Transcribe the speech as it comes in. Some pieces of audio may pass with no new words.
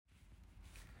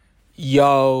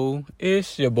Yo,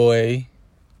 it's your boy,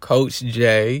 Coach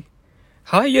J.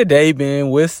 How your day been?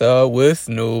 What's up? What's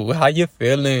new? How you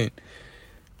feeling?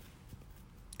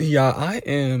 Yeah, I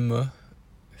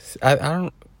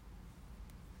don't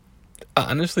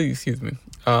honestly. Excuse me.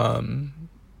 I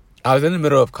was in the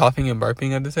middle of coughing and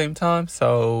burping at the same time,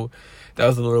 so that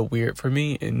was a little weird for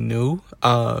me and new.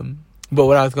 But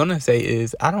what I was gonna say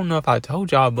is, I don't know if I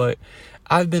told y'all, but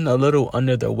I've been a little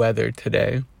under the weather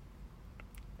today,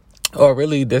 or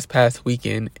really this past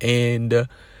weekend, and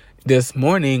this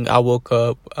morning I woke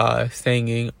up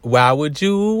singing, "Why would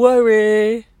you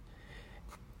worry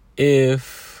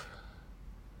if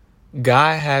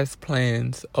God has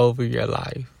plans over your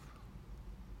life?"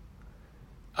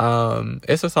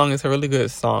 It's a song. It's a really good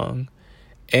song,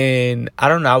 and I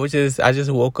don't know. I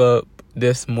just woke up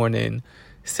this morning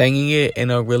singing it in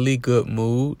a really good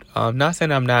mood. Not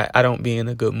saying I don't be in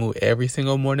a good mood every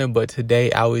single morning, but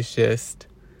today I was just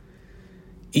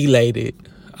elated.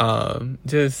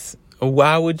 Just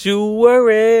why would you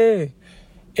worry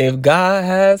if God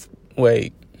has,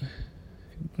 wait,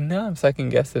 now I'm second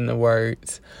guessing the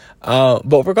words.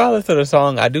 But regardless of the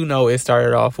song, I do know it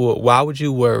started off with, why would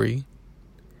you worry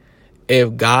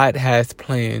if God has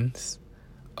plans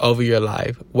over your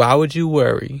life? Why would you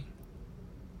worry?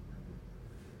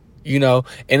 And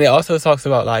it also talks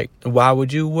about, like, why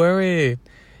would you worry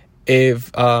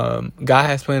if God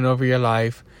has plans over your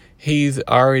life? He's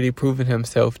already proven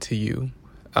himself to you.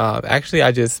 Actually,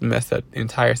 I just messed the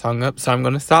entire song up, so I'm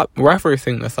going to stop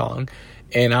referencing the song,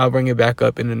 and I'll bring it back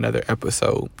up in another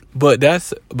episode. But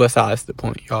that's besides the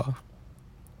point, y'all.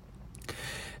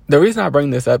 The reason I bring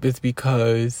this up is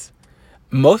because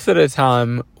most of the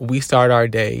time we start our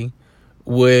day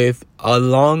with a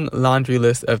long laundry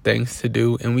list of things to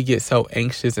do, and we get so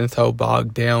anxious and so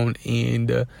bogged down,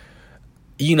 and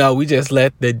we just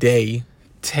let the day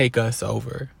take us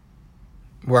over,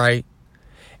 right?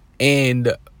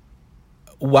 And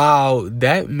while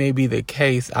that may be the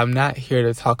case, I'm not here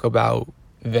to talk about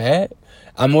that.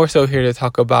 I'm more so here to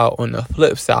talk about, on the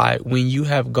flip side, when you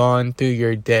have gone through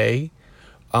your day,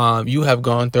 you have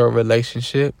gone through a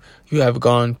relationship, you have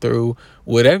gone through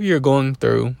whatever you're going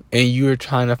through, and you're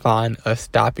trying to find a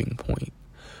stopping point.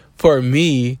 For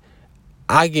me,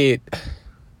 I get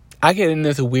in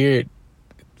this weird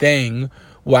thing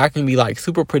where I can be like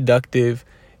super productive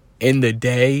in the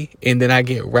day, and then I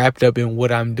get wrapped up in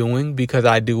what I'm doing because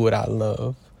I do what I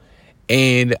love.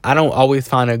 And I don't always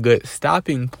find a good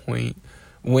stopping point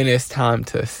when it's time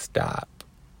to stop.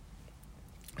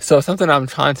 So something I'm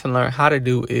trying to learn how to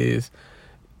do is,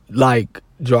 like,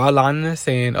 draw a line in the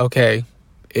sand. Okay,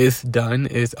 it's done,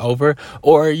 it's over.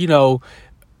 Or,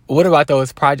 what about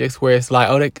those projects where it's like,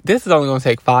 oh, this is only going to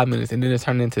take 5 minutes, and then it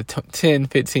turned into 10,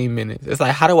 15 minutes. It's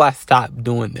like, how do I stop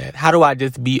doing that? How do I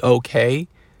just be okay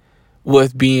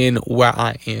with being where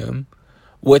I am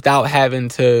without having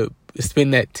to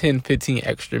spend that 10, 15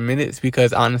 extra minutes?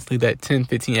 Because honestly, that 10,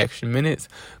 15 extra minutes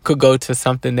could go to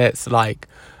something that's like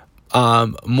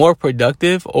more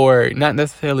productive, or not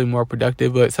necessarily more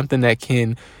productive, but something that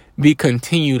can be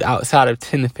continued outside of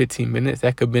 10 to 15 minutes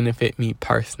that could benefit me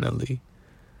personally.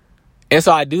 And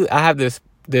so I have this,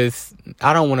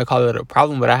 I don't want to call it a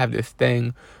problem, but I have this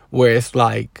thing where it's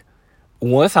like,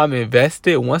 once I'm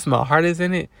invested, once my heart is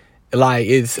in it, like,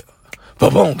 it's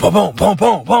boom, boom, boom, boom, boom,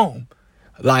 boom, boom,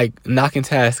 like knocking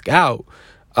task out.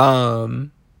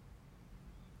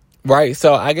 Right.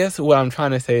 So I guess what I'm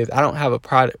trying to say is, I don't have a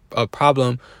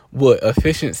problem with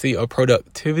efficiency or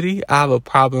productivity. I have a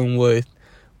problem with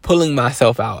pulling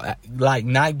myself out, like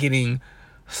not getting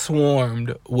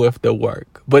swarmed with the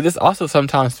work. But this also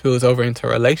sometimes spills over into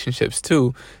relationships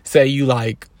too. Say you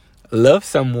like love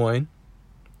someone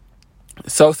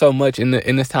so much, and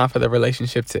it's time for the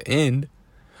relationship to end,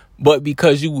 but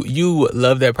because you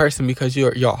love that person, because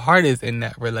your heart is in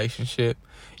that relationship,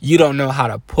 you don't know how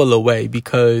to pull away,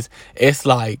 because it's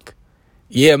like,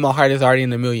 yeah, my heart is already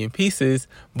in a million pieces,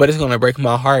 but it's going to break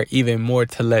my heart even more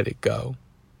to let it go.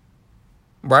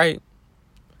 Right?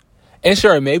 And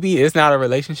sure, maybe it's not a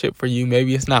relationship for you.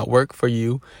 Maybe it's not work for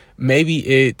you. Maybe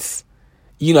it's,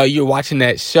 you're watching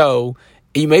that show.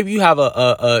 Maybe you have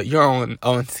you're on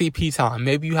CP time.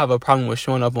 Maybe you have a problem with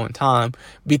showing up on time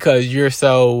because you're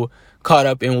so caught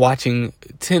up in watching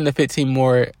 10 to 15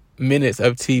 more minutes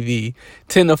of TV,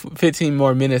 10 to 15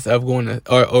 more minutes of going to,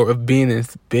 or of being in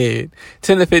bed,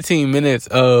 10 to 15 minutes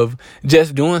of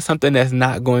just doing something that's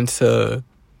not going to,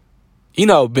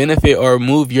 benefit or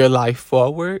move your life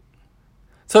forward.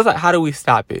 So it's like, how do we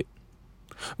stop it?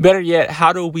 Better yet,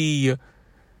 how do we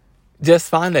just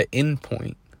find an end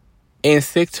point and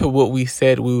stick to what we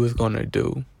said we was going to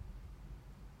do?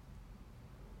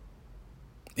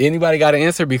 Anybody got an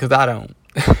answer? Because I don't.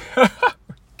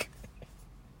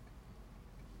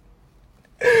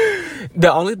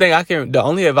 The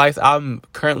only advice I'm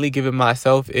currently giving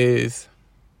myself is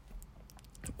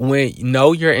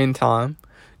know your end time,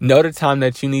 know the time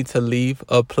that you need to leave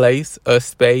a place, a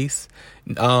space,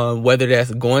 whether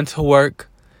that's going to work,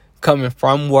 coming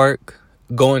from work,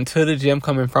 going to the gym,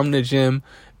 coming from the gym.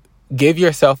 Give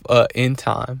yourself a end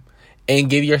time and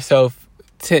give yourself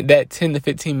that 10 to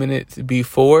 15 minutes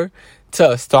before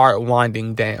to start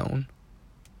winding down.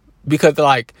 Because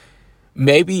like,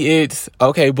 maybe it's,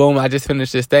 okay, boom, I just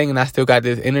finished this thing and I still got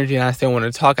this energy and I still want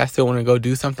to talk. I still want to go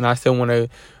do something. I still want to,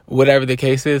 whatever the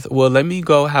case is. Well, let me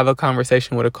go have a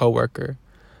conversation with a coworker.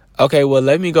 Okay, well,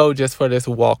 let me go just for this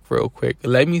walk real quick.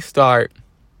 Let me start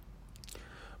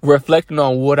reflecting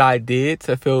on what I did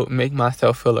to make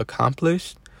myself feel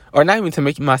accomplished. Or not even to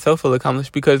make myself feel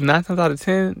accomplished, because 9 times out of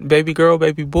 10, baby girl,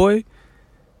 baby boy,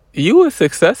 you were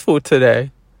successful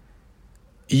today.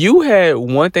 You had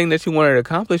one thing that you wanted to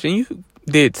accomplish and you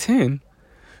did 10.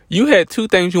 You had 2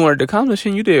 things you wanted to accomplish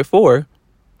and you did 4.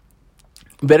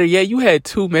 Better yet, you had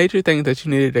 2 major things that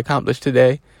you needed to accomplish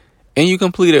today and you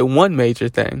completed 1 major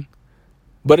thing.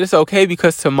 But it's okay,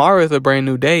 because tomorrow is a brand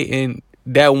new day and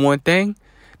that one thing,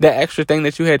 that extra thing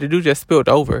that you had to do just spilled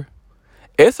over.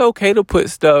 It's okay to put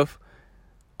stuff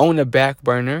on the back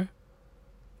burner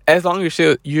as long as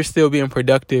you're still being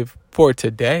productive for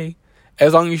today.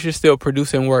 As long as you're still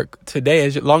producing work today,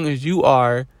 as long as you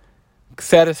are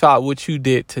satisfied with what you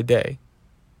did today.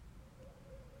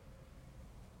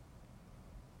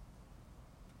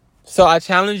 So I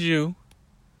challenge you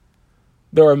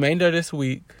the remainder of this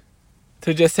week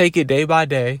to just take it day by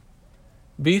day.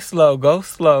 Be slow, go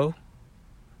slow,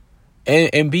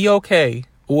 and be okay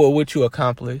with what you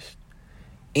accomplished.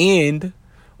 And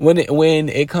when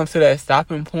it comes to that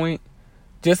stopping point,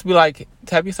 just be like,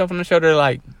 tap yourself on the shoulder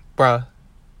like, bruh,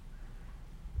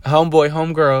 homeboy,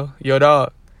 homegirl, your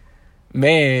dog,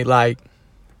 man, like,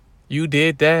 you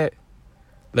did that.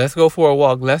 Let's go for a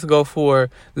walk. Let's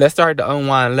start to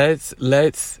unwind.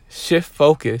 Let's shift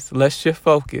focus.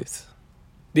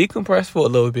 Decompress for a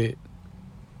little bit.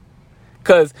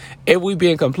 Because if we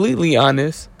being completely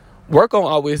honest, work gonna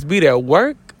always be there.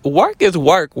 Work is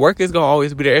work. Work is gonna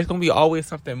always be there. It's gonna be always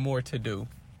something more to do.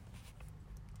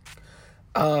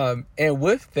 And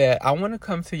with that, I want to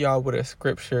come to y'all with a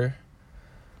scripture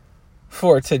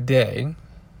for today.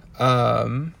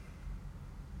 And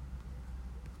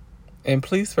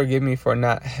please forgive me for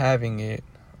not having it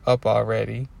up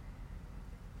already.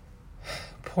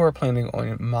 Poor planning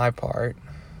on my part,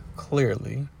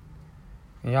 clearly.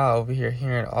 Y'all over here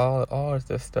hearing all of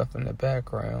this stuff in the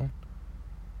background.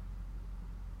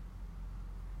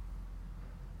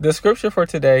 The scripture for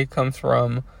today comes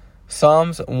from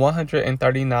Psalms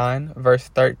 139, verse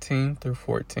 13 through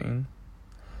 14.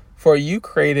 For you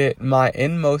created my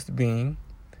inmost being.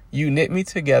 You knit me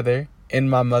together in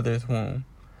my mother's womb.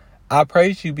 I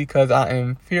praise you because I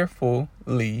am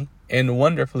fearfully and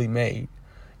wonderfully made.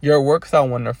 Your works are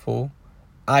wonderful.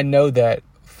 I know that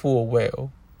full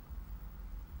well.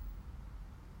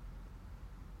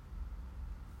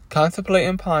 Contemplate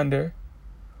and ponder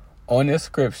on this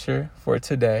scripture for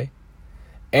today.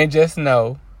 And just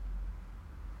know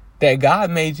that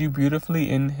God made you beautifully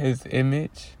in His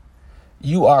image.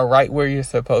 You are right where you're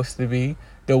supposed to be.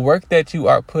 The work that you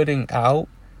are putting out,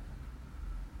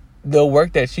 the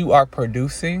work that you are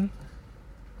producing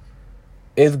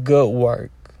is good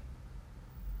work.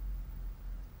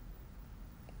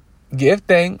 Give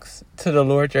thanks to the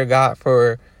Lord your God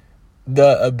for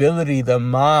the ability, the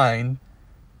mind,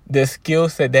 the skill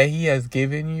set that He has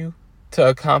given you to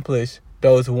accomplish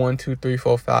those 1, 2, 3,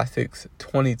 4, 5, 6,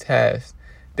 20 tasks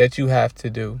that you have to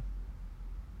do.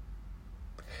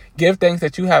 Give thanks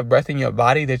that you have breath in your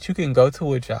body, that you can go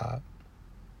to a job.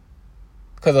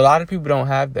 Because a lot of people don't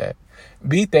have that.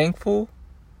 Be thankful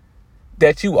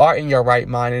that you are in your right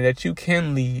mind and that you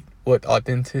can lead with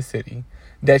authenticity.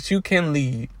 That you can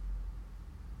lead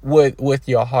with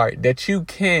your heart. That you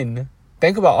can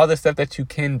think about all the stuff that you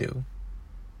can do.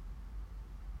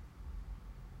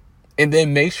 And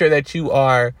then make sure that you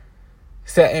are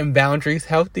setting boundaries,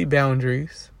 healthy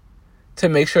boundaries, to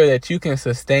make sure that you can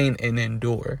sustain and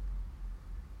endure.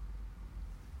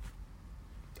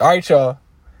 All right, y'all.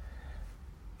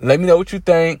 Let me know what you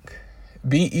think.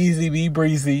 Be easy, be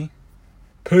breezy.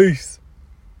 Peace.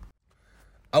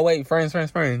 Oh, wait, friends.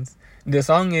 The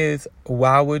song is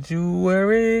Why Would You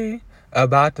Worry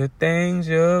About the Things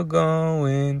You're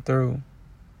Going Through?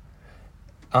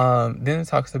 Then it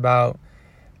talks about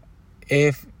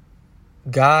if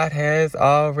God has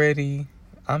already,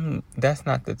 That's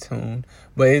not the tune.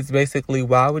 But it's basically,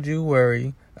 why would you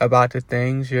worry about the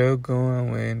things you're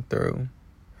going through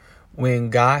when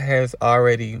God has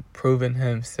already proven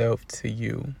himself to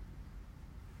you?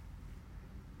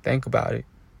 Think about it.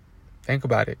 Think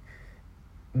about it.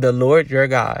 The Lord your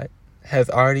God has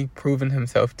already proven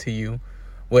himself to you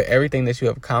with everything that you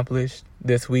have accomplished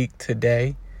this week,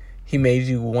 today. He made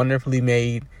you wonderfully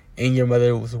made in your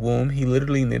mother's womb. He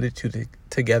literally knitted you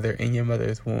together in your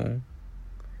mother's womb.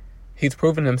 He's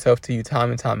proven himself to you time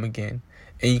and time again.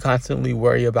 And you constantly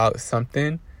worry about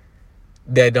something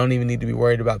that don't even need to be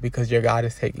worried about because your God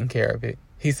is taking care of it.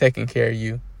 He's taking care of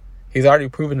you. He's already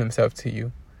proven himself to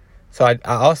you. So I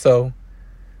also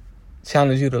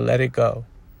challenge you to let it go.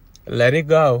 Let it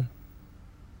go.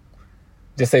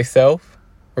 Just say self.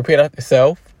 Repeat after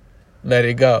self. Let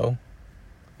it go.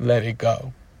 Let it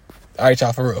go. All right,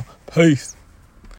 y'all, for real. Peace.